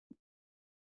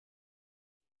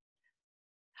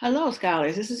Hello,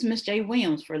 scholars. This is Miss J.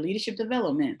 Williams for Leadership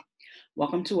Development.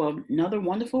 Welcome to another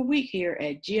wonderful week here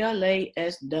at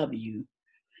GLASW.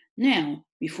 Now,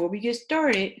 before we get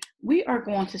started, we are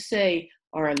going to say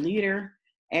our leader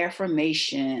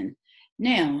affirmation.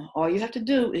 Now, all you have to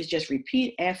do is just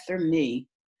repeat after me.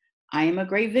 I am a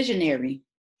great visionary.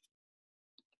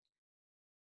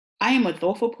 I am a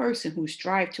thoughtful person who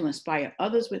strives to inspire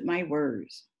others with my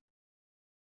words.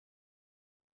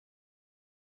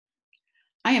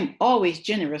 I am always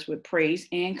generous with praise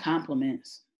and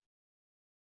compliments.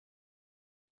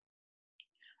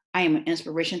 I am an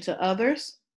inspiration to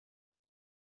others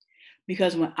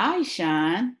because when I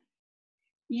shine,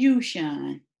 you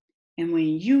shine. And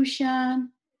when you shine,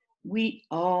 we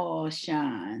all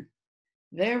shine.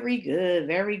 Very good,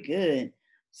 very good.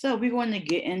 So we're going to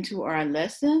get into our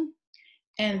lesson.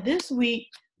 And this week,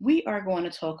 we are going to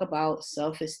talk about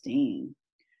self-esteem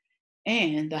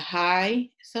and the high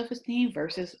self-esteem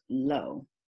versus low.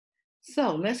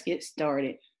 So let's get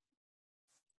started.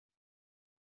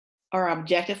 Our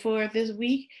objective for this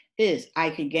week is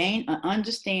I can gain an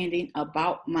understanding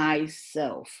about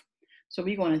myself. So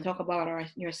we're going to talk about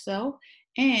yourself,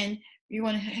 and you're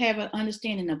going to have an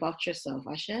understanding about yourself,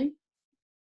 Ashe.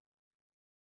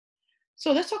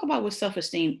 So let's talk about what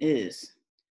self-esteem is.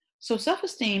 So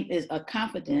self-esteem is a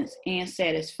confidence and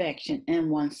satisfaction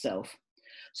in oneself.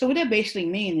 So what that basically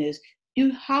means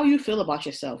is how you feel about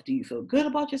yourself. Do you feel good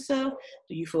about yourself?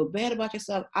 Do you feel bad about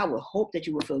yourself? I would hope that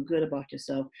you will feel good about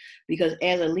yourself, because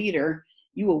as a leader,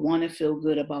 you will want to feel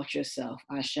good about yourself.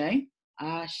 Ashe,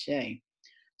 Ashe.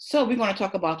 So we're going to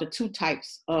talk about the two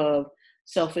types of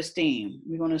self-esteem.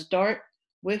 We're going to start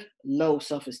with low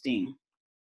self-esteem.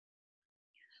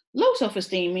 Low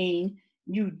self-esteem means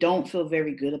you don't feel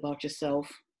very good about yourself.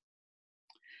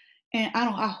 And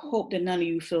I hope that none of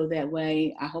you feel that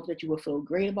way. I hope that you will feel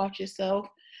great about yourself.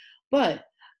 But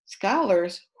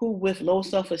scholars who with low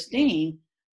self-esteem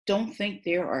don't think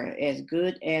they are as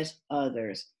good as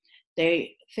others.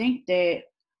 They think that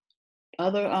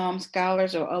other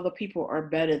scholars or other people are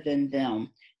better than them.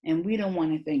 And we don't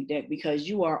want to think that, because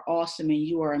you are awesome and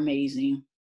you are amazing.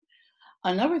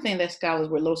 Another thing that scholars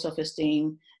with low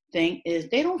self-esteem think is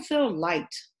they don't feel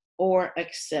liked or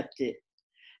accepted.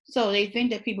 So they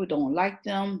think that people don't like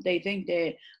them. They think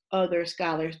that other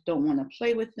scholars don't want to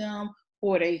play with them,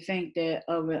 or they think that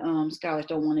other scholars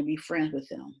don't want to be friends with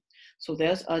them. So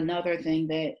that's another thing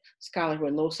that scholars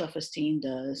with low self-esteem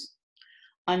does.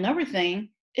 Another thing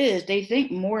is they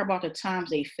think more about the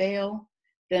times they fail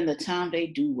than the time they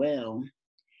do well.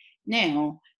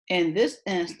 Now, in this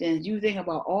instance, you think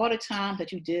about all the times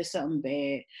that you did something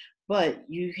bad, but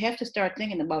you have to start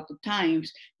thinking about the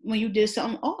times when you did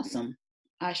something awesome.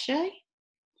 Ashe?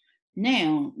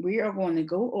 Now, we are going to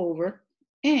go over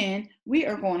and we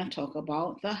are going to talk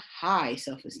about the high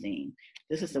self-esteem.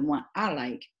 This is the one I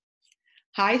like.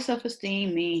 High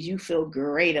self-esteem means you feel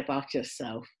great about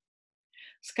yourself.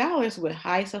 Scholars with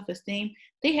high self-esteem,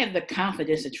 they have the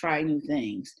confidence to try new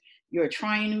things. You're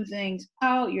trying new things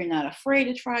out. You're not afraid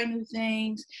to try new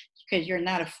things because you're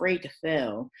not afraid to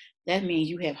fail. That means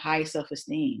you have high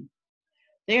self-esteem.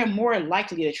 They are more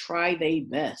likely to try their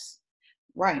best.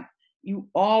 Right. You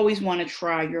always want to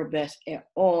try your best at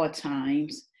all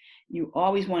times. You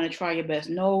always want to try your best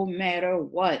no matter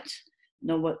what.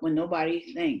 When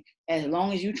nobody thinks. As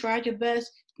long as you tried your best,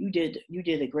 you did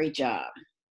a great job.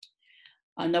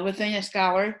 Another thing a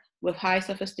scholar with high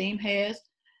self-esteem has,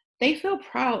 they feel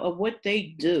proud of what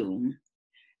they do.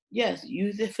 Yes,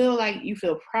 you feel like you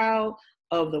feel proud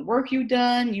of the work you've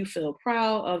done. You feel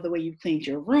proud of the way you cleaned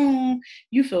your room.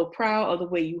 You feel proud of the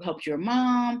way you helped your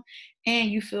mom.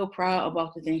 And you feel proud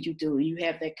about the things you do. And you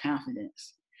have that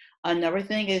confidence. Another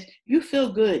thing is you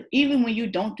feel good even when you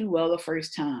don't do well the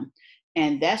first time.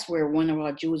 And that's where one of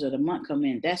our jewels of the month come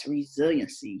in. That's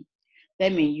resiliency.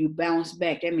 That means you bounce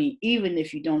back. That means even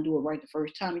if you don't do it right the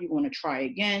first time, you're going to try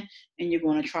again, and you're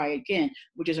going to try again,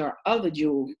 which is our other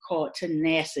jewel called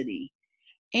tenacity.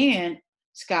 And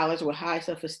scholars with high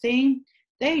self-esteem,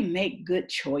 they make good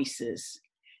choices.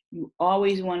 You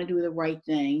always want to do the right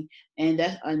thing. And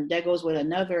that goes with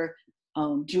another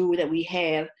jewel that we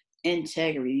have,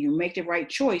 integrity. You make the right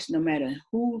choice no matter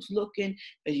who's looking,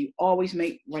 because you always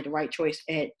make the right choice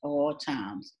at all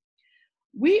times.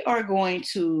 We are going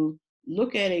to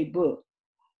look at a book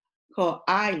called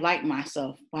I Like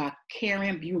Myself by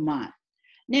Karen Beaumont.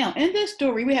 Now, in this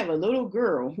story, we have a little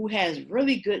girl who has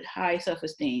really good high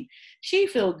self-esteem. She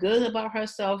feels good about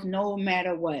herself no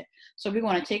matter what. So we're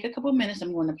going to take a couple minutes.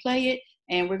 I'm going to play it,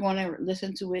 and we're going to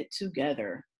listen to it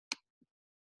together.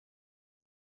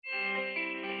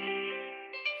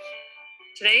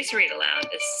 Today's read aloud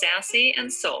is sassy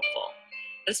and soulful.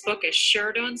 This book is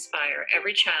sure to inspire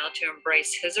every child to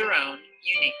embrace his or her own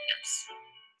uniqueness.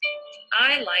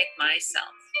 I Like Myself.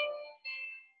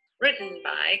 Written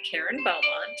by Karen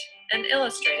Beaumont and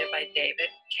illustrated by David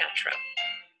Catrow.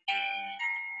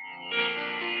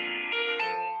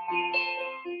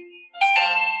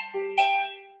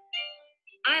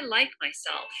 I like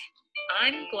myself.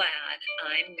 I'm glad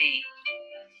I'm me.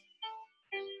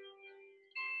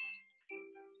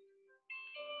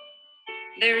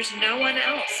 There's no one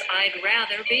else I'd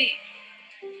rather be.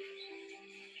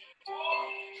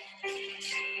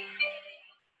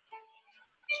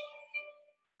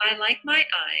 I like my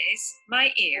eyes,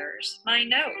 my ears, my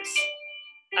nose.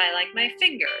 I like my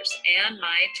fingers and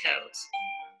my toes.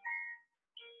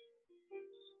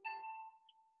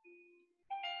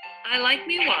 I like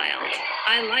me wild,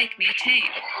 I like me tame.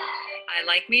 I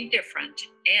like me different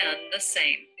and the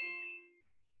same.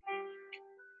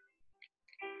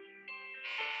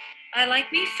 I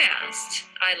like me fast,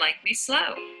 I like me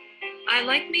slow. I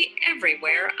like me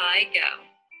everywhere I go.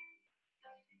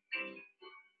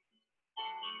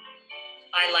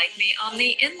 I like me on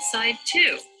the inside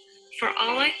too, for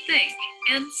all I think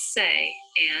and say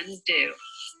and do.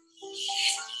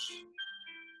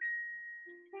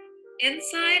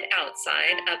 Inside,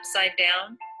 outside, upside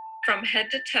down, from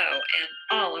head to toe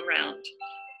and all around.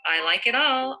 I like it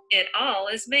all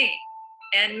is me,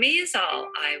 and me is all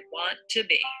I want to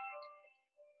be.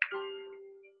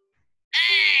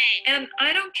 And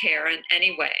I don't care in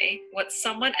any way what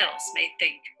someone else may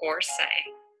think or say.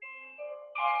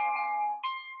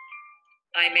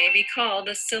 I may be called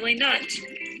a silly nut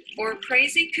or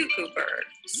crazy cuckoo bird,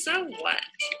 so what?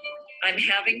 I'm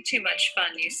having too much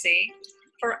fun, you see,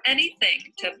 for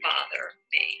anything to bother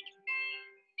me.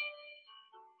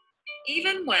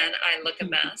 Even when I look a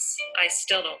mess, I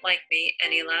still don't like me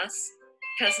any less,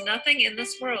 'cause nothing in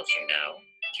this world, you know,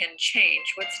 can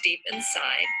change what's deep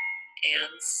inside.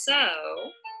 And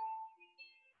so,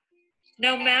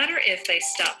 no matter if they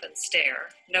stop and stare,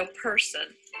 no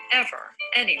person, ever,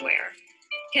 anywhere,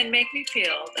 can make me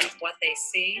feel that what they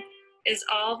see is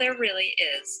all there really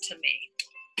is to me.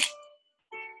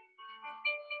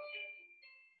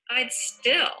 I'd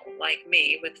still like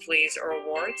me with fleas or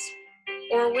warts,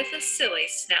 or with a silly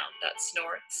snout that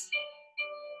snorts,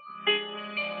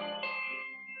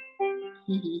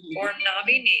 or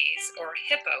knobby knees, or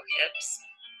hippo hips,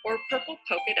 or purple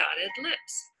polka-dotted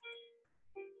lips,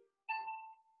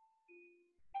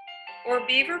 or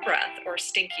beaver breath, or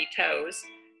stinky toes,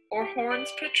 or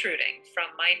horns protruding from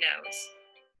my nose,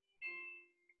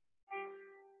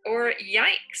 or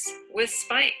yikes, with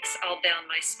spikes all down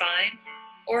my spine,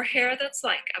 or hair that's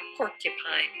like a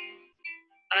porcupine.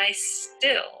 I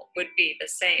still would be the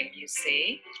same, you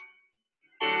see.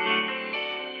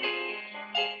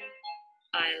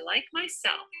 I like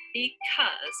myself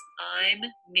because I'm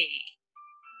me.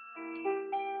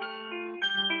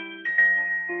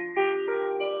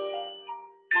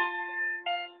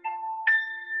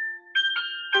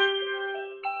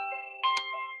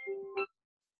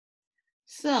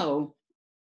 So,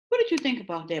 what did you think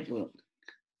about that book?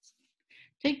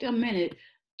 Take a minute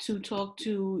to talk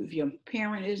to if your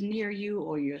parent is near you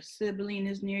or your sibling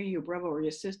is near you, your brother or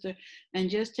your sister, and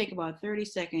just take about 30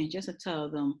 seconds just to tell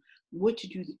them what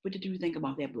did you think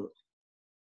about that book?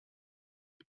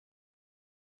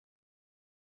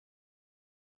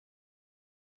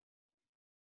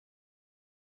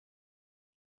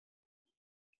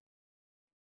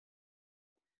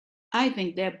 I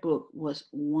think that book was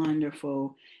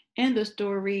wonderful. And the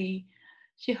story,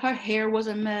 her hair was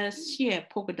a mess. She had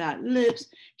polka dot lips.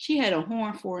 She had a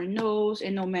horn for a nose.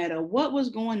 And no matter what was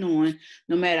going on,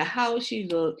 no matter how she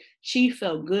looked, she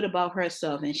felt good about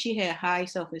herself and she had high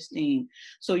self esteem.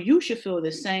 So you should feel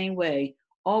the same way.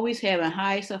 Always having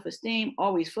high self esteem,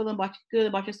 always feeling good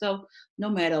about yourself, no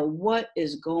matter what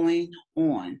is going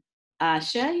on.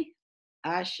 Ashe,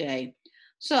 Ashe.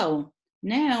 So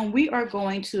now we are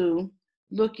going to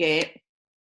look at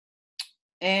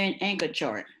an anchor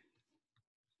chart.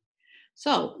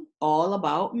 So all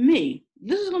about me.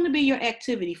 This is going to be your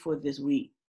activity for this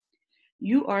week.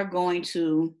 You are going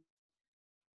to,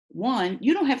 one,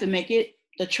 you don't have to make it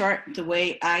the chart the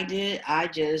way I did. I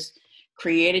just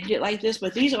created it like this,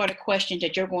 but these are the questions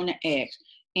that you're going to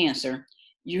answer.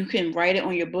 You can write it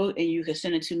on your book and you can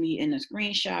send it to me in a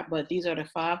screenshot, but these are the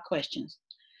 5 questions.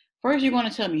 First, you're going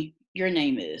to tell me your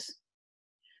name is.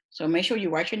 So make sure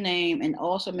you write your name and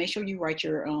also make sure you write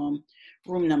your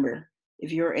room number.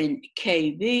 If you're in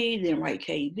KB, then write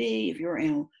KB. If you're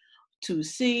in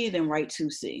 2C, then write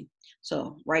 2C.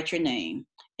 So write your name.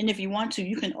 And if you want to,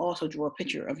 you can also draw a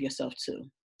picture of yourself too.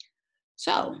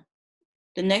 So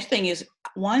the next thing is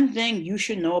one thing you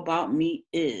should know about me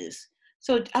is.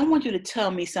 So I want you to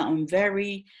tell me something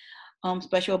very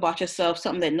special about yourself,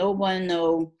 something that no one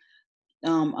know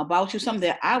about you, something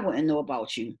that I wouldn't know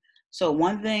about you. So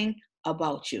one thing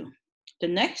about you. The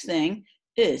next thing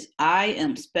is I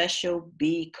am special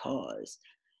because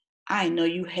I know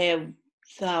you have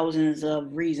thousands of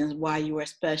reasons why you are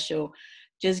special.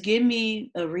 Just give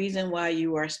me a reason why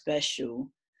you are special.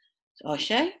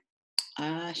 Ashe?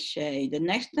 Ashe. The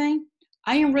next thing,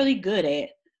 I am really good at.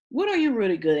 What are you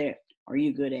really good at? Are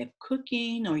you good at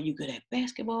cooking? Are you good at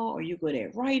basketball? Are you good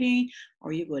at writing?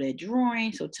 Are you good at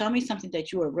drawing? So tell me something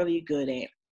that you are really good at.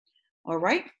 All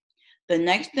right. The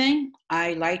next thing,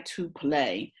 I like to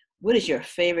play. What is your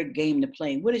favorite game to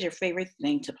play? What is your favorite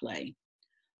thing to play?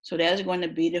 So that's going to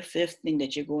be the fifth thing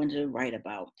that you're going to write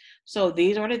about. So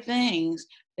these are the things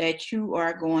that you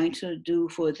are going to do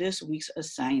for this week's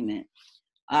assignment.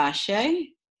 Ashe.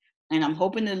 And I'm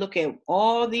hoping to look at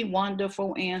all the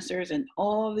wonderful answers and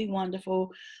all the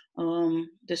wonderful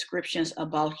descriptions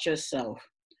about yourself.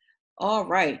 All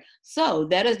right. So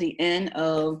that is the end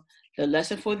of the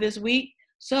lesson for this week.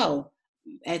 So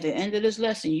at the end of this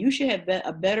lesson, you should have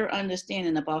a better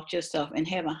understanding about yourself and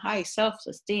have a high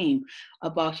self-esteem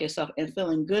about yourself and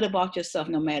feeling good about yourself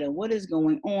no matter what is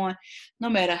going on, no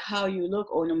matter how you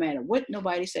look or no matter what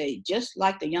nobody say. Just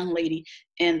like the young lady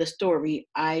in the story,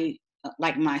 I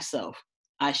like myself.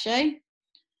 Ashe?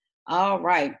 All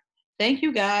right. Thank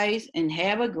you guys and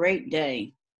have a great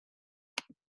day.